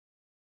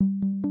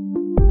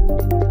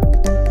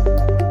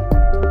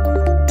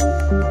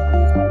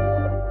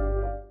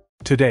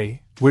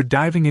Today, we're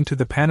diving into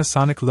the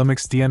Panasonic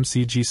Lumix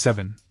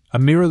DMC-G7, a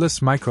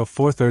mirrorless micro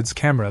Four Thirds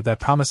camera that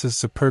promises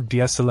superb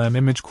DSLM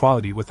image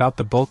quality without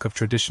the bulk of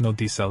traditional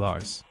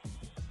DSLRs.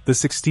 The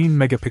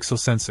 16-megapixel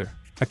sensor,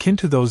 akin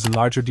to those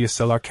larger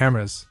DSLR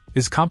cameras,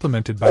 is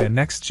complemented by a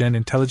next-gen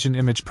intelligent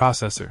image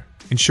processor,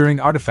 ensuring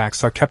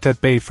artifacts are kept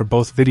at bay for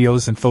both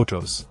videos and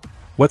photos.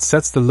 What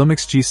sets the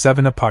Lumix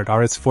G7 apart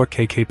are its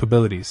 4K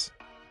capabilities.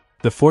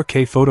 The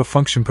 4K photo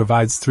function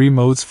provides three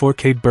modes: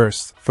 4K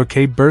Burst,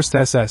 4K Burst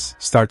SS,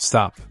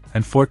 Start-Stop,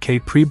 and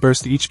 4K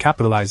Pre-Burst, each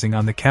capitalizing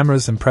on the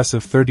camera's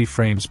impressive 30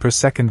 frames per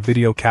second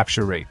video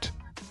capture rate.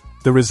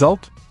 The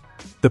result?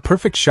 The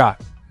perfect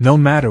shot, no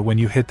matter when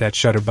you hit that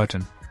shutter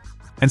button.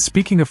 And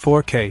speaking of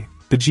 4K,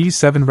 the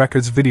G7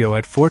 records video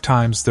at 4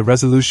 times the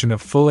resolution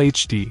of Full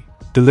HD,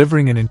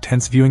 delivering an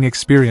intense viewing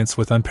experience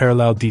with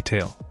unparalleled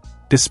detail.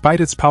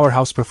 Despite its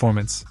powerhouse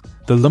performance,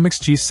 the Lumix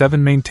G7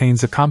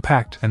 maintains a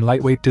compact and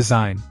lightweight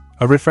design,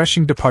 a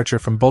refreshing departure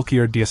from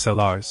bulkier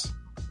DSLRs.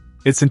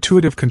 Its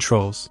intuitive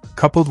controls,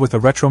 coupled with a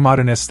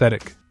retro-modern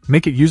aesthetic,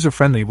 make it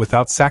user-friendly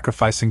without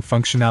sacrificing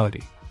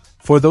functionality.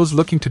 For those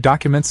looking to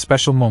document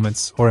special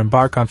moments or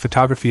embark on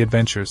photography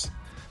adventures,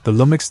 the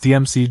Lumix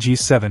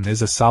DMC-G7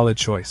 is a solid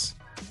choice.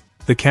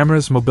 The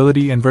camera's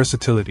mobility and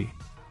versatility,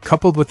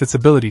 coupled with its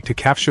ability to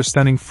capture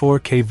stunning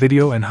 4K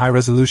video and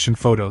high-resolution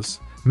photos,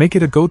 make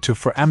it a go-to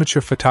for amateur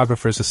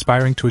photographers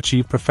aspiring to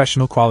achieve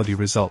professional quality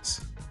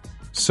results.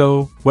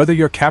 So, whether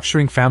you're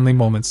capturing family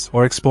moments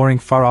or exploring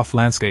far-off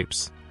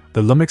landscapes,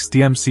 the Lumix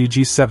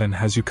DMC-G7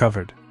 has you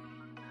covered.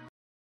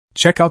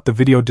 Check out the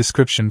video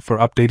description for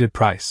updated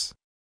price.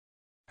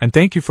 And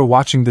thank you for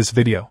watching this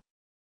video.